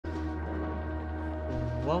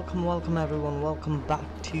Welcome everyone, welcome back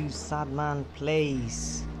to Sadman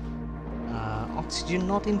Plays. Oxygen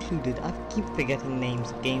not included. I keep forgetting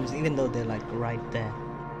names of games even though they're like right there.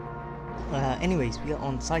 Anyways, we are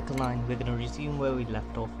on cycle 9, we're gonna resume where we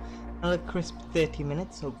left off. Another crisp 30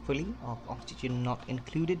 minutes hopefully of Oxygen not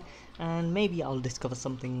included, and maybe I'll discover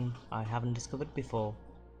something I haven't discovered before.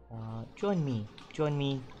 Join me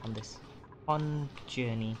on this fun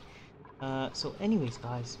journey. So anyways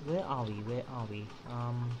guys, where are we?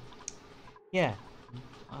 Yeah,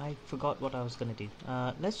 I forgot what I was gonna do.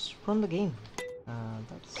 Let's run the game.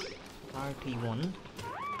 That's priority 1.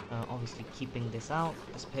 Obviously keeping this out.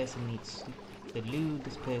 This person needs the loot,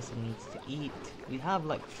 this person needs to eat. We have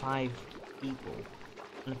like 5 people.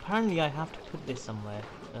 And apparently I have to put this somewhere.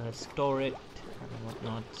 Store it and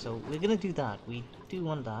whatnot. So we're gonna do that. We do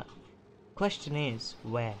want that. Question is,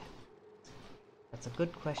 where? That's a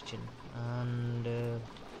good question. And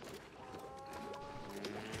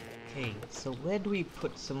okay, so where do we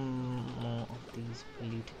put some more of these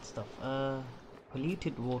polluted stuff?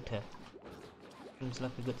 Polluted water. Seems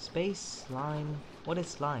like a good space. Slime. What is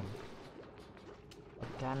slime?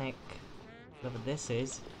 Organic. Whatever this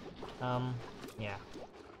is. Yeah.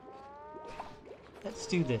 Let's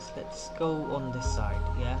do this. Let's go on this side,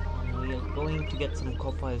 yeah? And we are going to get some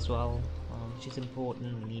copper as well, which is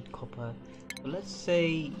important. We need copper. So let's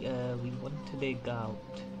say we want to dig out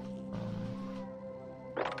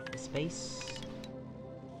the space,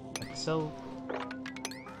 like so,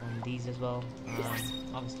 and these as well.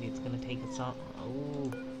 Obviously it's gonna take us out.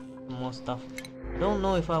 Oh, more stuff. Don't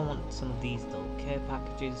know if I want some of these though. Care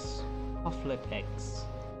packages, pufflet eggs.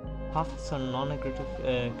 Puffs are non-aggressive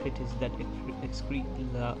critters that excrete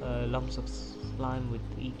lumps of slime with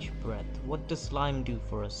each breath. What does slime do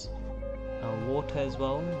for us? Water as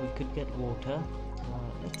well. We could get water.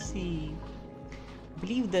 Let's see. I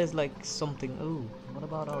believe there's like something. Oh, what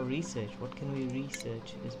about our research? What can we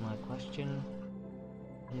research is my question.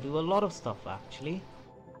 We can do a lot of stuff actually.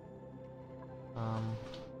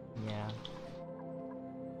 Yeah.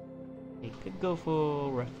 We could go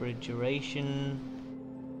for refrigeration,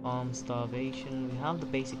 farm starvation. We have the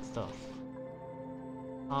basic stuff.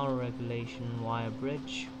 Power regulation, wire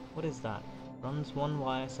bridge. What is that? Runs one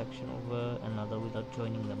wire section over another without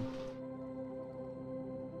joining them.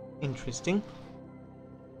 Interesting.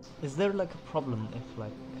 Is there like a problem if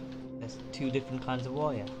like there's 2 different kinds of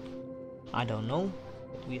wire? I don't know,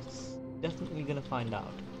 but we're definitely gonna find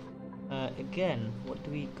out. Again, what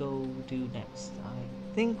do we go do next?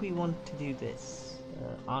 I think we want to do this.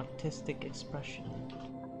 Artistic expression.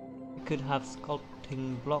 We could have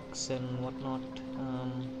sculpting blocks and whatnot.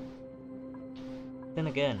 Then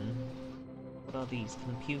again, what are these?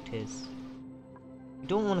 Computers. We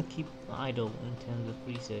don't want to keep idle in terms of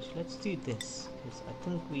research. Let's do this, because I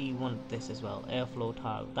think we want this as well. Airflow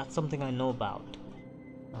tile. That's something I know about.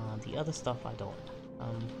 The other stuff I don't.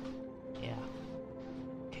 Yeah.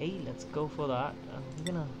 Okay, let's go for that. I'm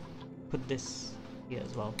gonna put this here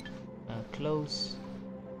as well. Close.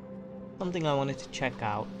 Something I wanted to check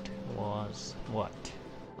out was what?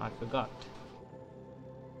 I forgot.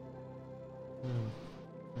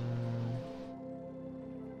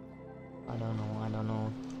 I don't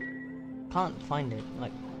know. Can't find it.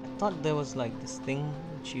 Like, I thought there was like this thing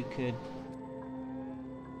which you could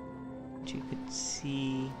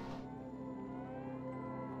see.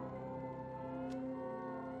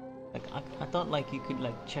 Like, I thought like you could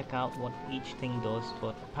like check out what each thing does,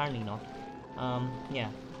 but apparently not. Yeah,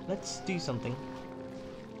 let's do something.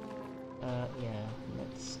 Yeah,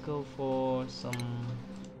 let's go for some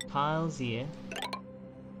tiles here.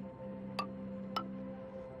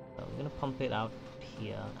 We're gonna pump it out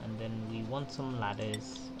here, and then we want some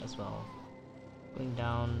ladders as well. Going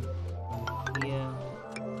down here.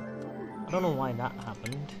 I don't know why that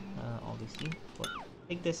happened, obviously, but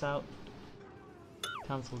take this out.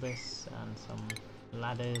 Cancel this, and some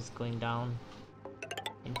ladders going down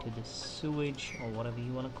into the sewage, or whatever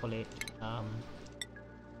you want to call it.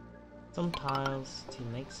 Some tiles to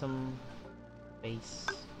make some space.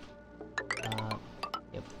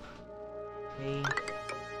 Yep. Okay.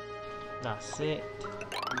 That's it.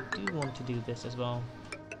 We do want to do this as well.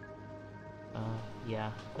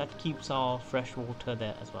 Yeah, that keeps our fresh water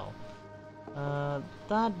there as well.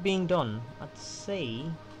 That being done, I'd say...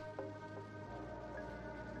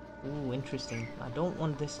 Ooh, interesting. I don't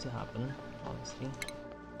want this to happen, honestly.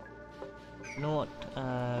 You know what?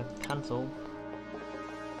 Cancel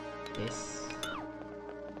this.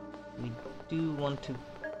 We do want to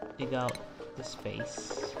dig out the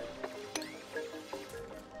space.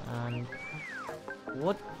 And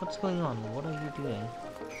what's going on? What are you doing?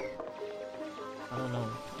 I don't know.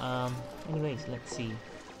 Anyways, let's see.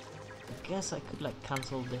 I guess I could like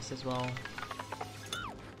cancel this as well.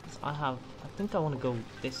 I think I want to go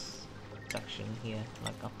this section here,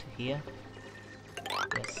 like up to here.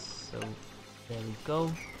 Yes, so there we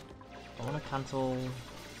go. I want to cancel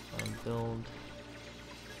and build.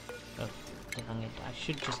 Oh, dang it. I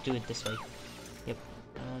should just do it this way. Yep.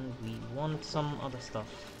 And we want some other stuff.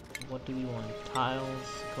 What do we want?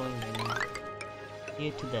 Tiles going in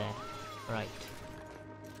here to there. Right.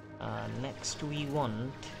 Next we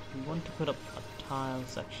want to put up a tile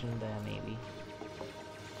section there maybe.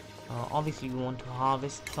 Obviously we want to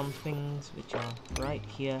harvest some things which are right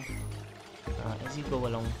here. As you go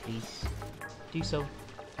along, please do so.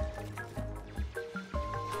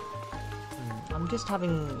 I'm just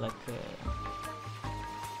having like a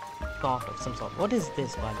thought of some sort. What is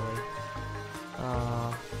this, by the way?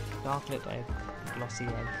 Darklit egg, glossy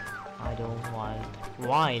egg, idle,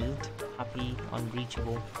 wild, happy,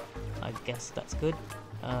 unreachable. I guess that's good.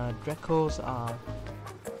 Drecos are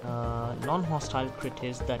non-hostile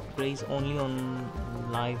critters that graze only on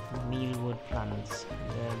live mealwood plants.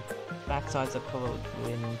 Their backsides are covered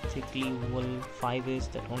in thickly wool fibers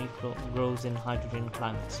that only grows in hydrogen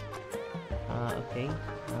climates. Okay.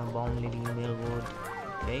 Balm lily mealwood.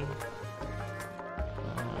 Okay.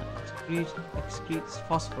 Excretes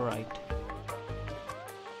phosphorite.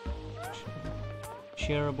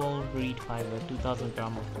 Shearable reed fiber, 2000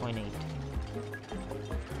 gram of 0.8.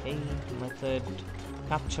 Okay, method.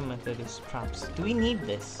 Capture method is traps. Do we need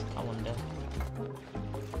this? I wonder.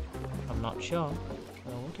 I'm not sure.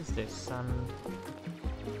 What is this? Sand.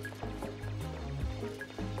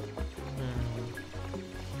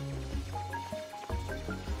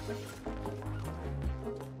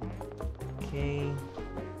 Okay.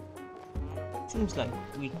 Seems like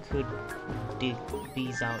we could dig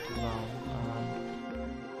these out as well.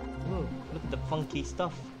 Whoa, look at the funky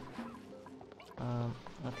stuff.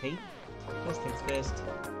 Okay. First things first.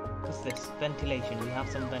 What's this? Ventilation. We have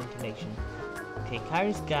some ventilation. Okay,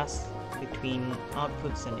 carries gas between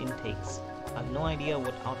outputs and intakes. I have no idea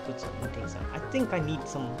what outputs and intakes are. I think I need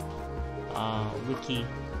some wiki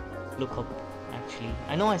lookup actually.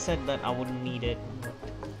 I know I said that I wouldn't need it, but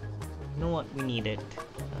you know what? We need it.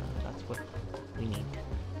 That's what we need.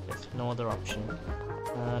 There's no other option.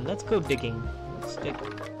 Let's go digging. Let's dig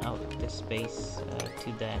out this space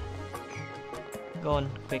to there. Go on,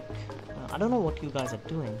 quick. I don't know what you guys are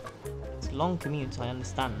doing. It's long commutes, I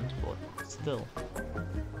understand, but still.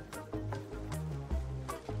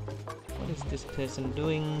 What is this person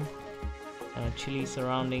doing? Chili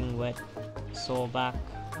surrounding, wet, sore back,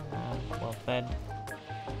 well fed.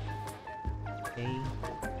 Okay.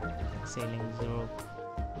 Exhaling 0.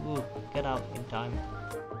 Ooh, get out in time.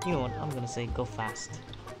 You know what, I'm gonna say go fast.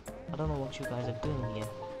 I don't know what you guys are doing here.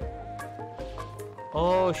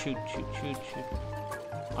 Oh, shoot.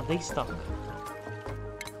 Are they stuck?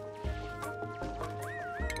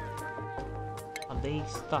 Are they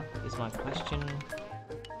stuck is my question.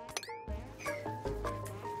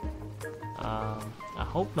 I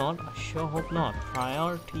hope not. I sure hope not.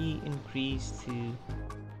 Priority increase to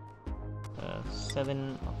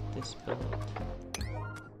 7 of this build.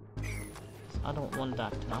 I don't want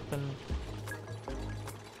that to happen.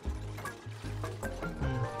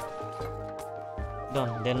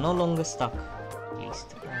 Done. They're no longer stuck. At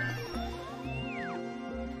least.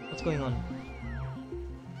 What's going on?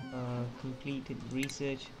 Completed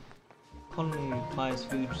research. Colony requires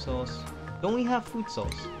food source. Don't we have food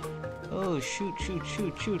source? Oh shoot.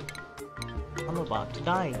 I'm about to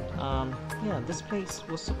die. Yeah, this place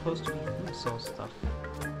was supposed to be food source stuff.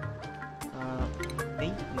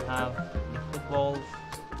 Okay, we have liquid valve.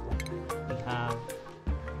 We have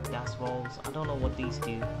gas valves. I don't know what these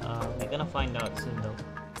do. We're gonna find out soon though.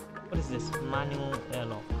 What is this? Manual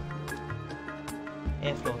airlock.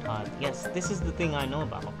 Airflow tile. Yes, this is the thing I know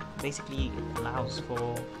about. Basically, it allows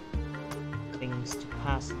for things to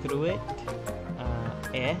pass through it.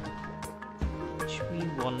 Air. Which we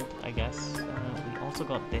want, I guess. We also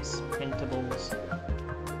got this. Printables.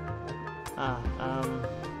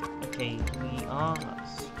 Okay, we are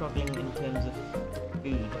struggling in terms of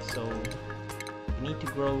food, so we need to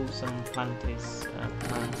grow some plants and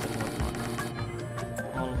whatnot.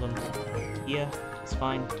 All of them here, it's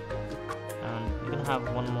fine. And we're gonna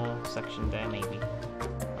have one more section there maybe.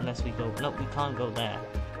 Unless we go, no, we can't go there.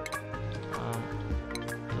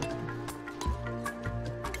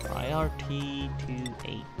 Priority to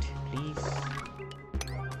 8, please.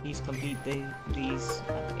 Please complete these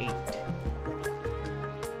at 8.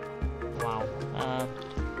 Wow.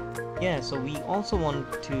 Yeah, so we also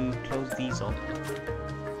want to close these off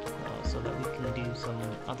so that we can do some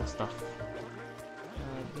other stuff.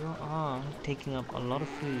 You are taking up a lot of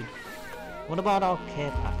food. What about our care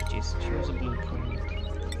packages? Choose a blueprint.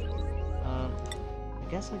 I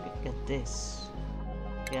guess I could get this.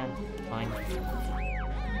 Yeah, fine.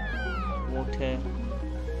 Water.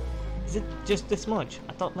 Is it just this much?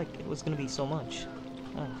 I thought like it was gonna be so much.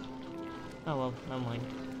 Oh well, never mind.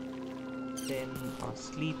 Then are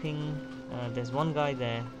sleeping. There's one guy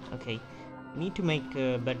there. Okay, we need to make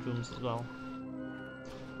bedrooms as well.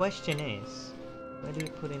 Question is, where do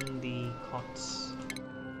we put in the cots?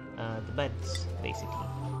 The beds, basically.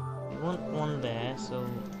 We want one there, so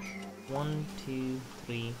 1, 2,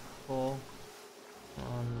 3, 4.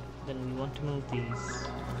 And then we want to move these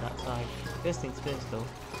on that side. First things first though.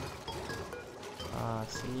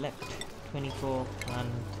 Select 24 and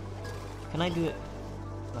can I do it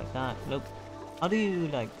like that? Nope. How do you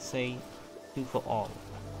like say do for all?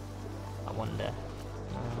 I wonder.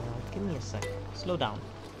 Give me a sec. Slow down.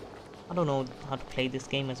 I don't know how to play this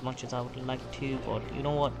game as much as I would like to, but you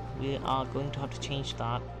know what? We are going to have to change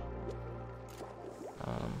that.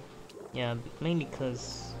 Yeah, mainly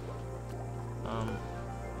because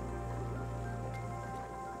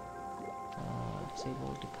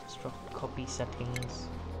disable to construct copy settings.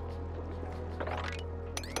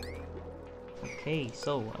 Okay,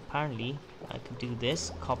 so apparently I could do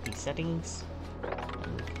this, copy settings,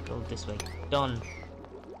 and go this way. Done.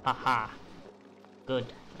 Haha.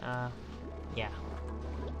 Good. Yeah.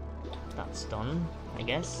 That's done, I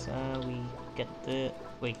guess. We get the...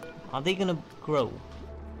 Wait, are they gonna grow?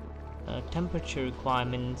 Temperature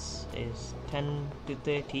requirements is 10 to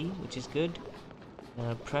 30, which is good.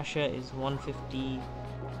 Pressure is 150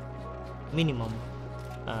 minimum.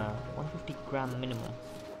 150 gram minimum,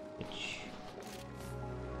 which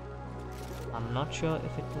I'm not sure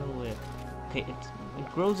if it will work. Okay,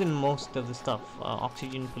 it grows in most of the stuff.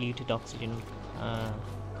 Oxygen, polluted oxygen,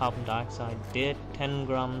 carbon dioxide, dirt, 10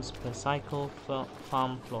 grams per cycle for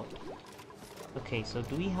farm plot. Okay, so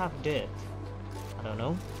do we have dirt? I don't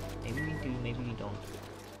know. Maybe we do, maybe we don't.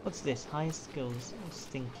 What's this? Highest skills,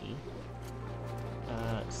 stinky.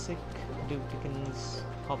 Sick, duplicates,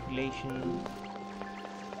 population.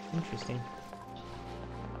 Interesting.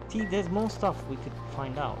 See, there's more stuff we could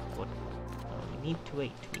find out, but we need to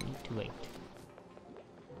wait. We need to wait.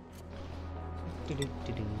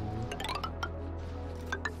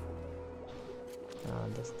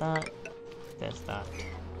 There's that. There's that.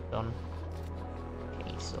 Done.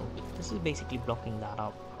 Okay, so this is basically blocking that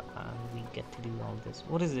up, and we get to do all this.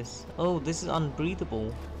 What is this? Oh, this is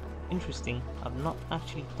unbreathable. Interesting. I've not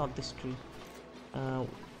actually thought this through.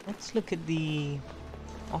 Let's look at the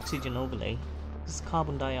oxygen overlay. This is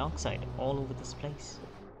carbon dioxide all over this place.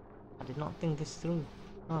 I did not think this through.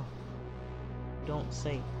 Huh. Don't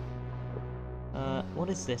say. What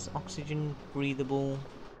is this? Oxygen breathable.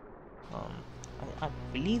 I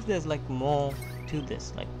believe there's like more to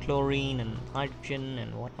this, like chlorine and hydrogen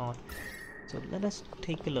and whatnot. So let us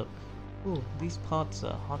take a look. Ooh, these parts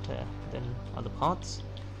are hotter than other parts.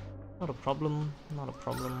 Not a problem, not a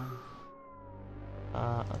problem.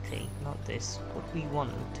 Okay, not this. What we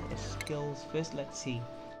want is skills. First, let's see.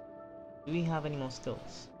 Do we have any more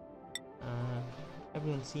skills?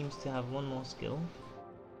 Everyone seems to have one more skill.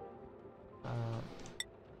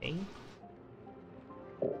 Okay.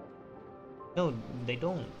 No, they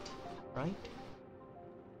don't, right?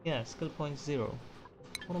 Yeah, skill point 0.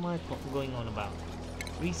 What am I going on about?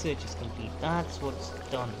 Research is complete. That's what's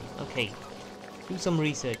done. Okay. Do some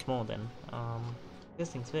research more then.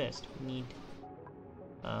 First things first, we need...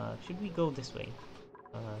 should we go this way?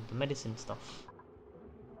 The medicine stuff.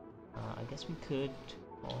 I guess we could...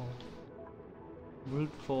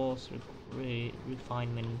 brute force,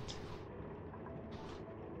 refinement.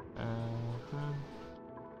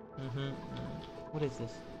 What is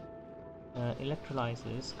this?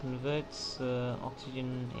 Electrolyzers converts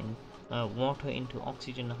oxygen in water into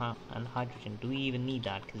oxygen and hydrogen. Do we even need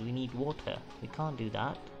that? Because we need water. We can't do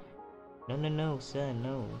that. No, sir,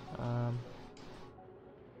 no.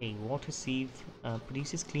 Okay, water sieve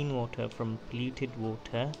produces clean water from polluted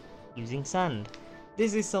water using sand.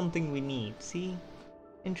 This is something we need. See?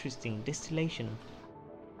 Interesting. Distillation.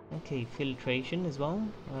 Okay, filtration as well.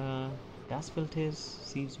 Gas filters,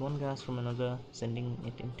 sieves one gas from another, sending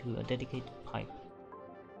it into a dedicated pipe.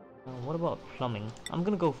 What about plumbing? I'm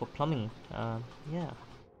gonna go for plumbing. Yeah.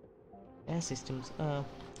 Air systems. I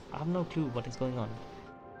have no clue what is going on.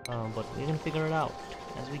 But we're gonna figure it out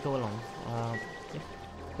as we go along. Yep,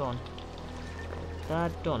 go on.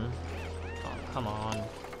 That done. Oh, come on.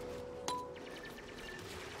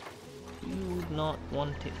 You would not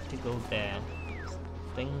want it to go there.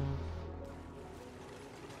 Thing.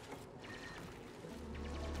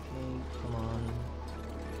 Okay, come on.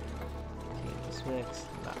 this works,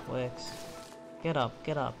 that works. Get up,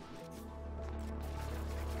 get up.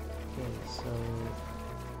 Okay, so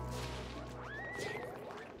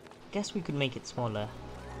guess we could make it smaller.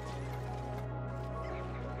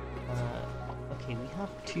 Okay, we have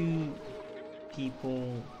 2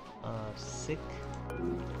 people sick.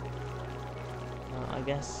 I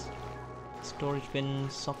guess storage bin,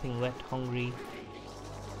 sopping wet, hungry.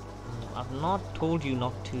 I've not told you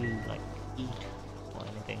not to like eat or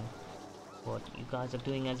anything, but you guys are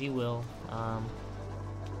doing as you will.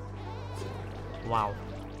 Wow.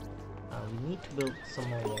 We need to build some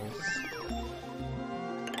more walls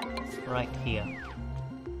right here.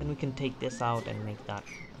 Then we can take this out and make that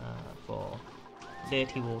for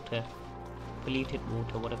dirty water, polluted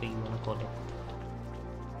water, whatever you want to call it.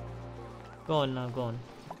 Go on now, go on.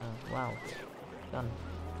 Wow, done.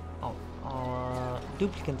 Oh, our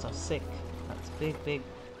duplicants are sick. That's big.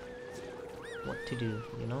 What to do,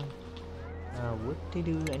 you know? What to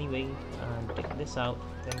do anyway? Take this out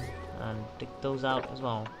then, and take those out as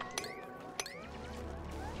well.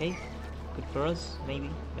 Okay, good for us. Maybe,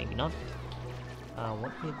 maybe not.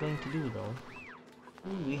 What we're going to do though?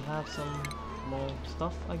 Ooh, we have some more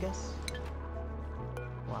stuff, I guess.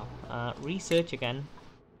 Wow. Research again.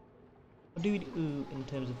 What do we do in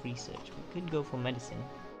terms of research? We could go for medicine.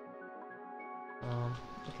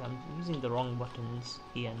 Okay, I'm using the wrong buttons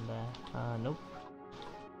here and there. Nope.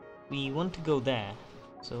 We want to go there,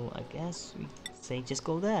 so I guess we say just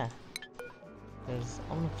go there. Because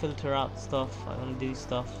I want to filter out stuff, I want to do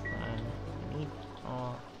stuff, and I need...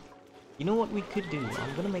 you know what we could do?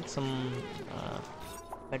 I'm gonna make some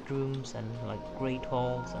bedrooms and like great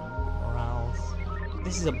halls and morals.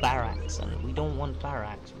 This is a barracks, and we don't want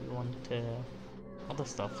barracks, we want other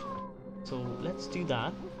stuff. So let's do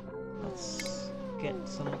that. Let's get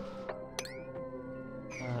some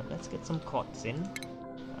cots in.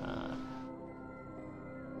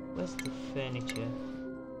 Where's the furniture?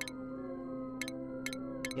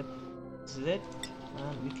 Yep, this is it.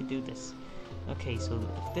 And we could do this. Okay, so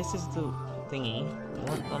if this is the thingy, we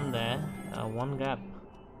want one there, one gap,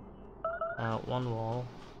 one wall,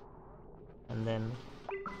 and then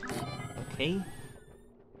okay,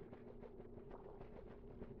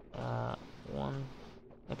 one.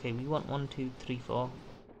 Okay, we want 1, 2, 3, 4,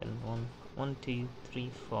 then 1, 2,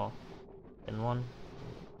 3, 4, then 1.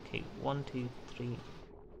 Okay, 1, 2, 3,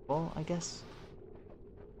 4, I guess.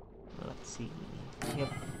 Let's see.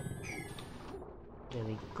 Yep. There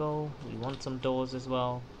we go. We want some doors as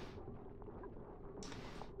well.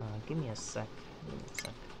 Give me a sec.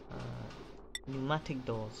 Pneumatic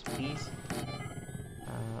doors, please.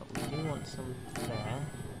 We do want some there.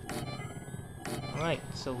 Alright,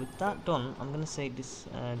 so with that done, I'm gonna say this,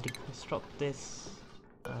 deconstruct this,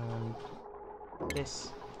 and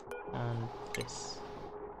this, and this.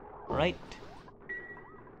 Right?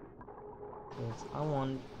 Because I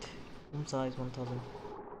want room size 1000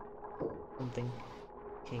 something.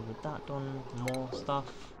 Okay, with that done, more stuff.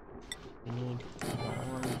 We need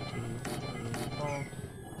 1, 2, 3, 4.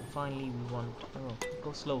 And finally, we want. Oh,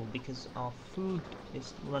 go slow because our food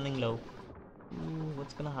is running low. Ooh,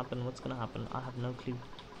 what's gonna happen? What's gonna happen? I have no clue.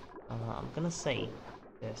 I'm gonna say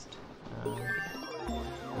first.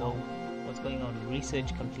 Whoa, what's going on?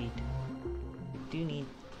 Research complete. We do need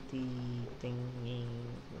the thingy,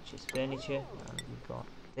 which is furniture, and we got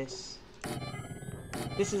this.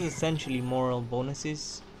 This is essentially moral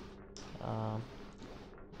bonuses.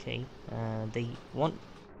 Okay, they want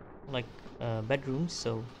like bedrooms,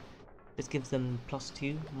 so this gives them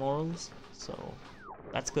 +2 morals, so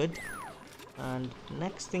that's good. And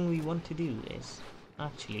next thing we want to do is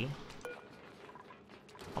actually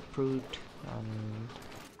uproot, and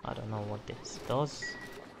I don't know what this does.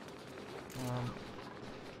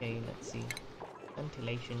 Okay, let's see.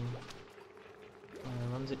 Ventilation.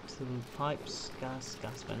 Runs it through pipes, gas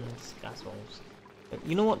vents, gas valves. But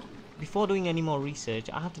you know what? Before doing any more research,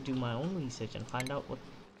 I have to do my own research and find out what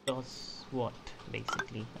does what,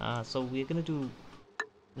 basically. So we're gonna do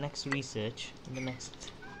next research in the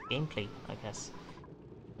next gameplay, I guess.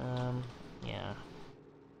 Yeah.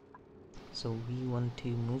 So we want to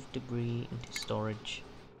move debris into storage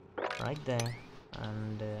right there,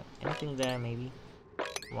 and anything there maybe.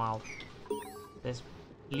 Wow, there's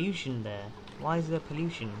pollution there. Why is there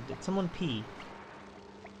pollution? Did someone pee?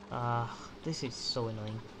 This is so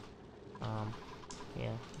annoying.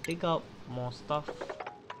 Yeah, dig up more stuff.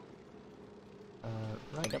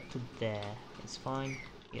 Right up to there is fine.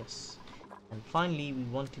 Yes. And finally, we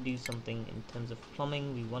want to do something in terms of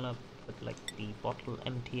plumbing. We want to put like the bottle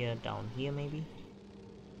emptier down here maybe.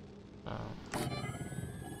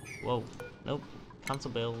 Whoa, nope,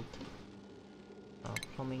 cancel build.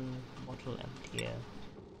 Plumbing bottle emptier.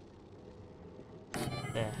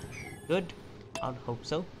 There. Good. I'd hope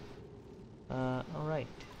so. Alright.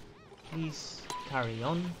 Please carry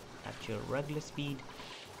on at your regular speed.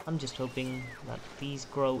 I'm just hoping that these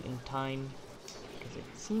grow in time, because it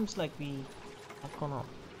seems like we have gone up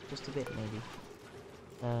just a bit maybe.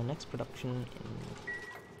 Next production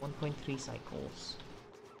in 1.3 cycles.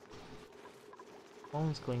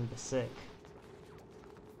 Phone's going berserk.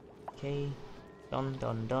 Okay, done.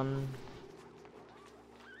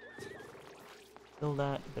 Build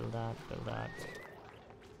that.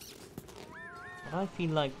 What I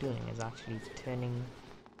feel like doing is actually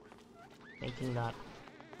making that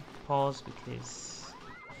pause, because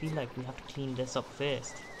I feel like we have to clean this up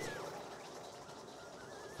first.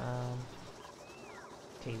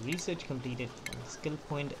 Okay, research completed and skill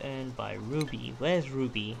point earned by Ruby. Where's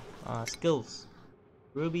Ruby? Skills.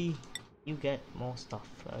 Ruby, you get more stuff.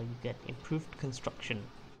 You get improved construction.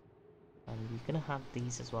 And we're gonna have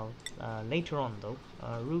these as well later on though.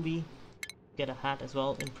 Ruby, get a hat as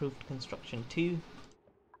well, improved construction 2.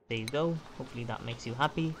 There you go, hopefully that makes you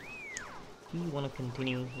happy. We want to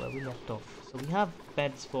continue where we left off. So we have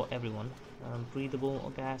beds for everyone.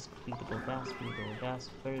 Breathable gas, breathable gas, breathable gas,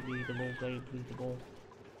 very breathable, very breathable.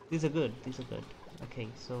 These are good. Okay,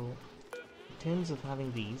 so in terms of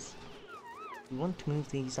having these, we want to move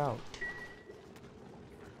these out.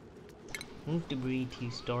 Move debris to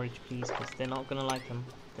storage please, because they're not gonna like them.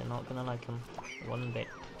 One bit.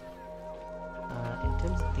 In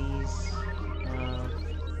terms of these,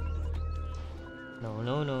 no.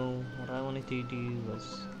 What I wanted to do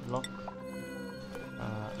was lock,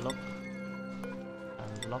 and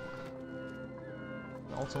lock.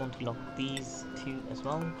 I also want to lock these two as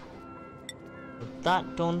well. With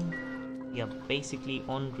that done, we are basically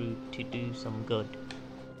en route to do some good.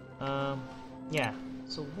 Yeah.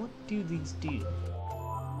 So what do these do?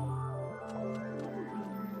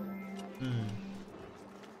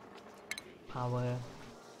 Power.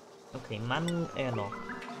 Okay, manual airlock.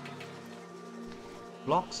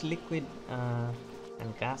 Blocks liquid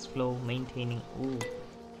and gas flow, maintaining. Ooh,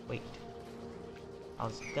 wait. I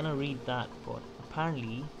was gonna read that, but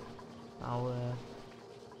apparently our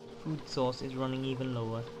food source is running even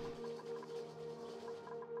lower.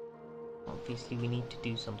 Obviously, we need to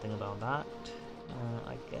do something about that.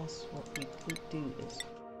 I guess what we could do is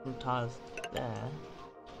put tiles there.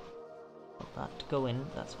 Put that to go in,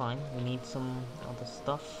 that's fine. We need some other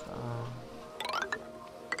stuff.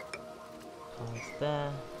 Tiles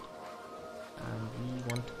there. And we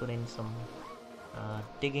want to put in some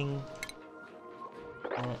digging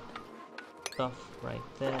stuff right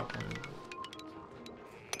there and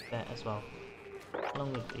there as well,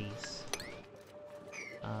 along with these.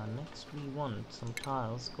 Next we want some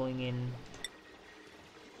tiles going in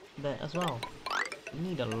there as well. We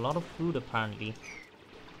need a lot of food apparently,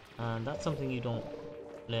 and that's something you don't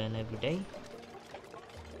learn every day.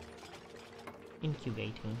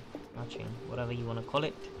 Incubating, hatching, whatever you want to call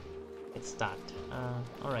it, it's that.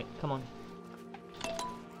 Alright, come on,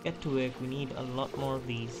 get to work. We need a lot more of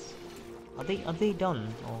these. Are they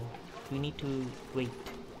done, or do we need to wait?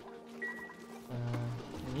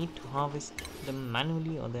 We need to harvest them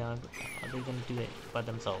manually, or are they gonna do it by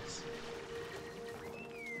themselves?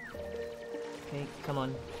 Okay, come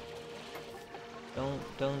on.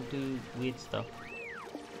 Don't do weird stuff.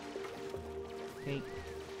 Okay,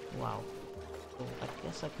 wow. So I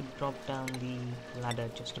guess I could drop down the ladder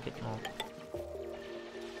just a bit more.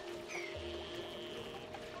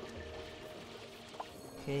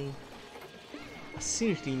 Okay. I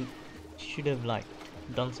seriously should have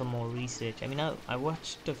done some more research. I mean, I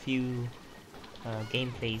watched a few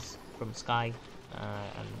gameplays from Skye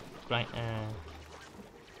and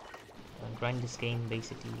grind this game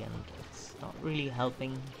basically, and it's not really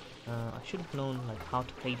helping. I should have known how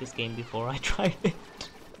to play this game before I tried it.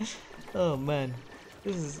 Oh man,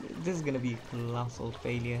 this is gonna be a colossal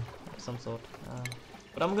failure of some sort.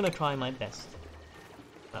 But I'm gonna try my best.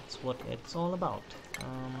 That's what it's all about.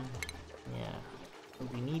 Yeah. So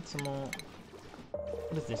we need some more.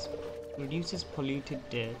 What is this? Reduces polluted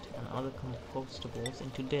dirt and other compostables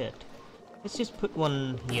into dirt. Let's just put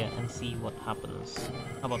one here and see what happens.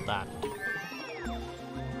 How about that?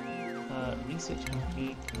 Research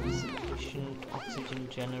complete. Sufficient oxygen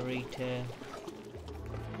generator.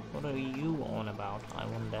 What are you on about, I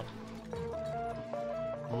wonder?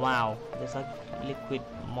 Wow, there's liquid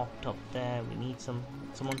mopped up there. We need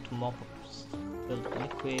someone to mop up spilled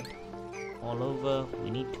liquid all over. We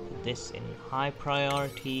need to put this in high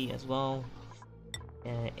priority as well.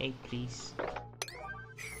 8 please.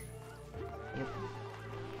 Yep.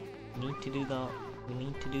 We need to do that. We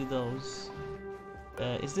need to do those.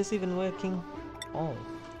 Is this even working? Oh.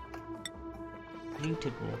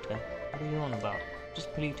 Polluted water. What are you on about?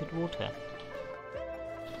 Just polluted water.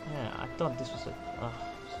 Yeah, I thought this was a...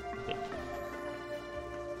 stupid.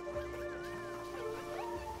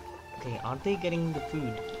 Okay, are they getting the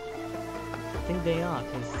food? I think they are,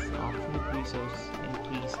 because our food resource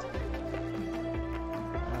increased.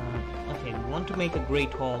 Okay, we want to make a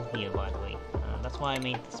great hall here, by the way. That's why I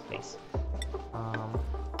made this place.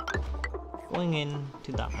 Going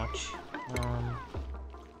into that much.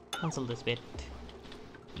 Cancel this bit.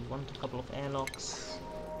 We want a couple of airlocks.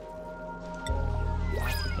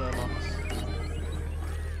 Airlocks.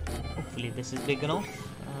 Hopefully this is big enough.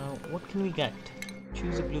 What can we get?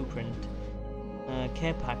 Choose a blueprint.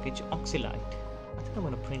 Care package, oxylite. I think I'm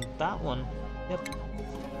gonna print that one. Yep.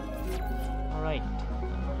 Alright.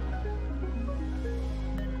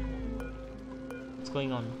 What's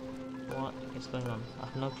going on? What is going on? I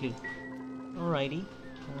have no clue. Alrighty.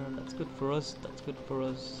 That's good for us. That's good for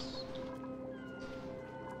us.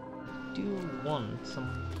 I do want some...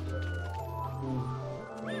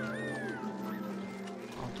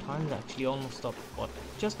 Our time's actually almost up. What?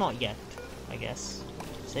 Just not yet, I guess.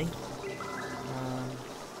 See?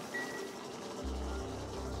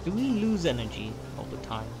 Do we lose energy over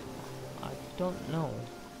time? I don't know.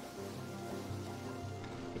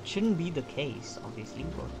 It shouldn't be the case, obviously,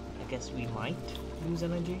 but I guess we might lose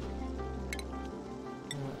energy.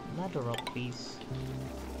 Ladder up, please.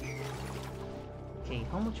 Okay,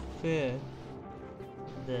 how much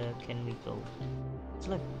further can we go? It's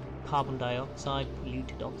like carbon dioxide,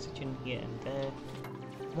 polluted oxygen here and there.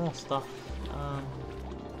 More stuff.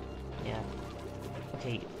 Yeah.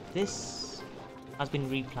 Okay, this has been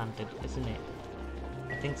replanted, isn't it?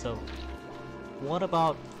 I think so. What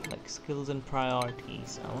about like skills and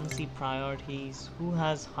priorities? I want to see priorities. Who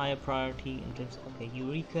has higher priority in terms of, okay,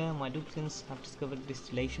 Eureka, my duplicants have discovered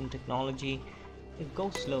distillation technology. Go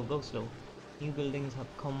slow, go slow. New buildings have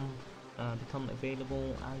become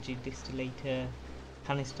available. Algae distillator,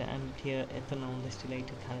 canister emptier, ethanol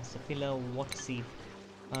distillator, canister filler, water sieve.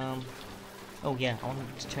 Oh yeah, I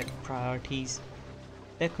wanted to check priorities.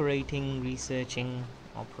 Decorating, researching,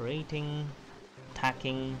 operating,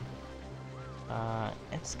 attacking,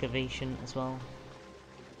 excavation as well.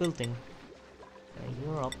 Building.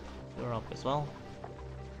 You're up as well.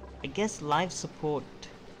 I guess life support.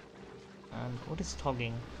 And what is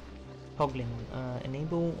toggling?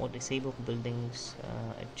 Enable or disable buildings,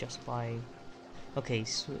 adjust by... Okay,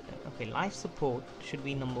 so life support should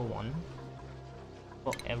be number 1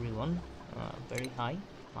 for everyone. Very high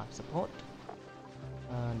life support.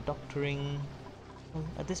 Doctoring, well,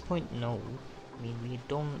 at this point no. I mean, we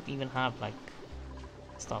don't even have like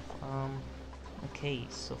stuff. Okay,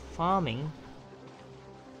 so farming.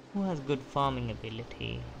 Who has good farming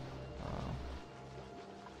ability?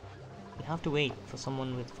 We have to wait for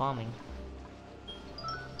someone with farming.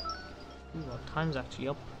 Ooh, our time's actually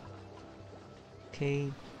up.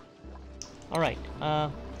 Okay. Alright,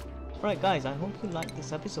 right guys, I hope you liked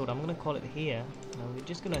this episode. I'm gonna call it here. We're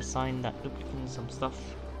just gonna assign that duplicant some stuff.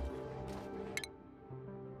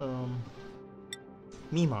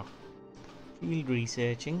 Mima. Field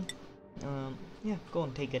researching. Yeah, go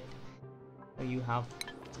and take it. You have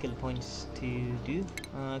skill points to do.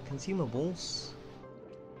 Consumables.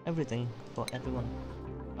 Everything for everyone.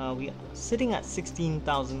 We are sitting at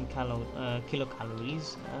 16,000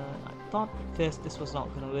 kilocalories. I thought first this was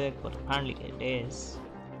not gonna work, but apparently it is.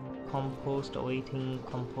 Compost, awaiting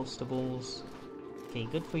compostables. Okay,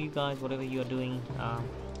 good for you guys, whatever you are doing.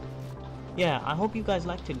 Yeah, I hope you guys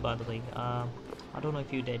liked it, by the way. I don't know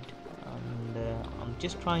if you did, and I'm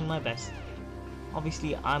just trying my best.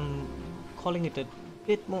 Obviously, I'm calling it a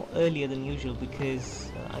bit more earlier than usual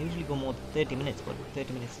because I usually go more than 30 minutes, but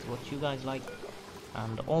 30 minutes is what you guys like.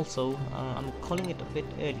 And also, I'm calling it a bit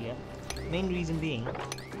earlier. Main reason being,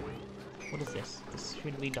 what is this? This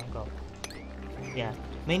should be dug up. Yeah,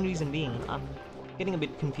 main reason being, I'm getting a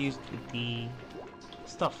bit confused with the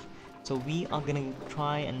stuff. So we are gonna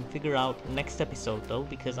try and figure out next episode though,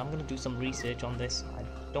 because I'm gonna do some research on this. I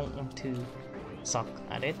don't want to suck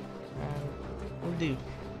at it, and we'll do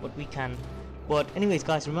what we can. But anyways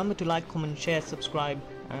guys, remember to like, comment, share, subscribe,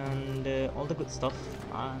 and all the good stuff.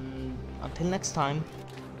 And until next time,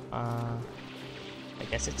 I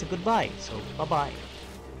guess it's a goodbye. So bye bye.